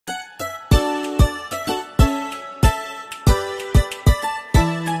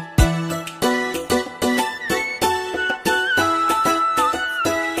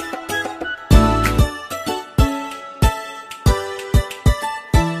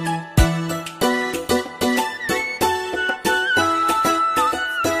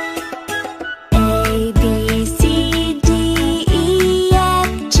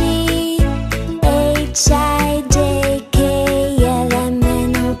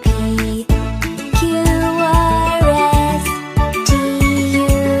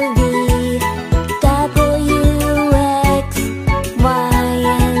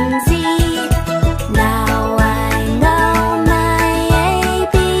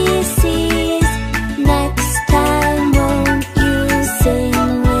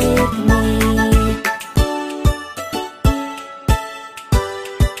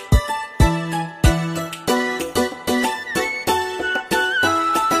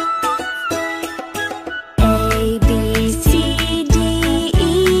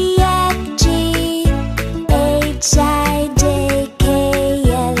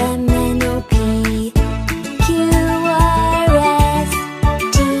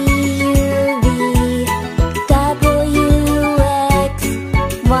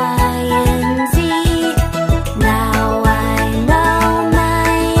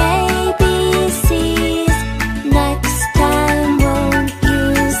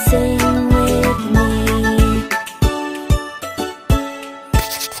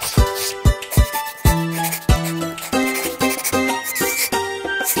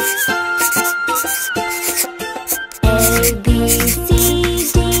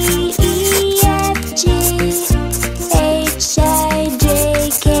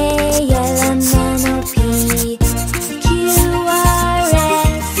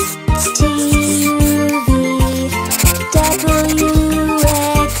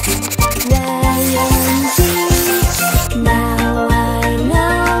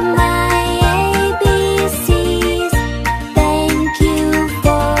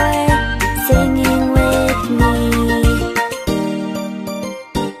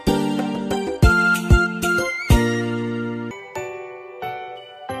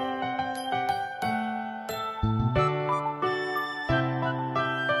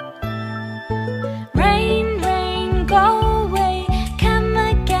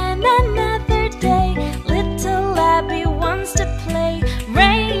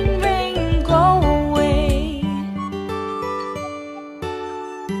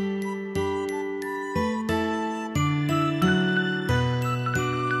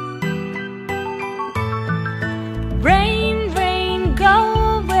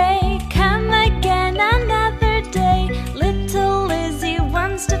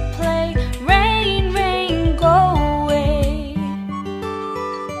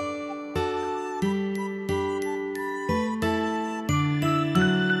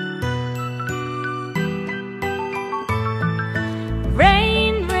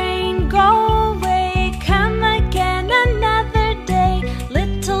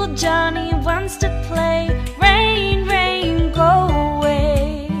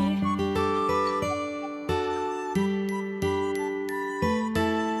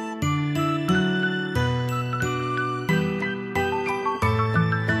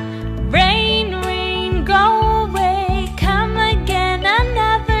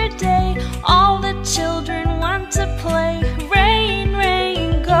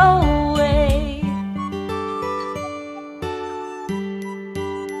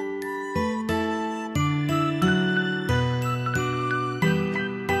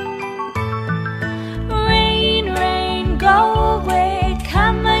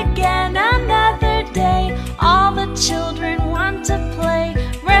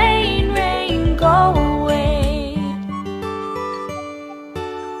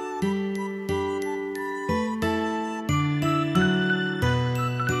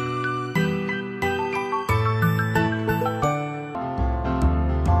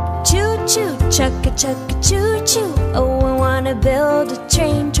Chugga chugga choo choo, oh I wanna build a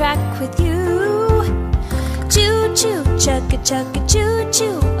train track with you. Choo choo, chugga chugga choo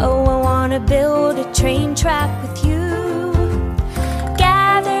choo, oh I wanna build a train track with you.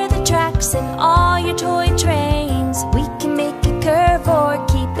 Gather the tracks and all your toy trains, we can make a curve or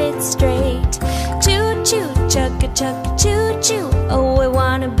keep it straight. Choo choo, chugga chugga choo choo, oh I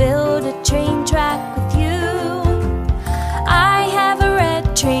wanna build a train track with you. I have a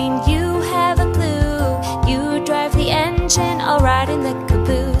red train, you have a blue. You drive the engine, I'll ride in the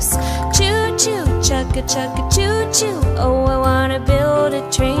caboose. Choo choo, chugga chugga choo choo, oh I wanna build a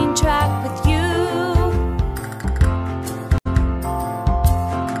train track with you.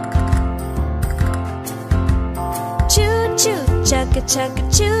 Choo choo, chugga chugga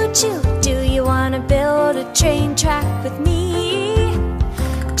choo choo, do you wanna build a train track with me?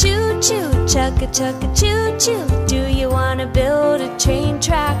 Choo choo, chugga chugga choo choo, do you wanna build a train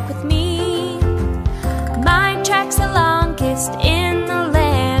track with me? My track's the longest in the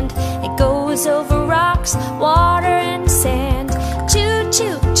land, it goes over rocks, water and sand. Choo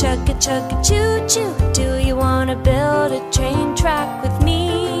choo, chugga chugga choo choo, do you wanna build a train track with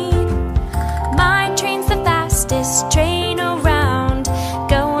me? My train's the fastest train around,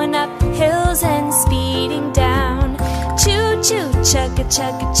 going up hills and speeding down. Choo choo, chugga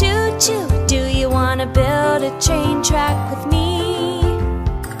chugga choo choo, do you wanna build a train track with me?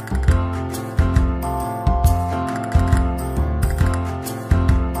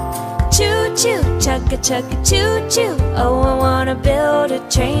 Choo choo, chugga chugga choo choo, oh I wanna build a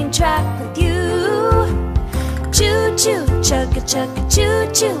train track with you. Choo choo, chugga chugga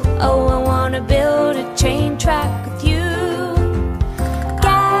choo choo, oh I wanna build a train track with you.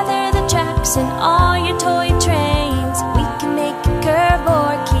 Gather the tracks and all your toy trains, we can make a curve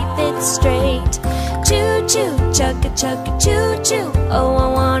or keep it straight. Choo choo, chugga chugga choo choo, oh I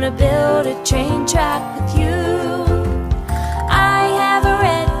wanna build a train track with you.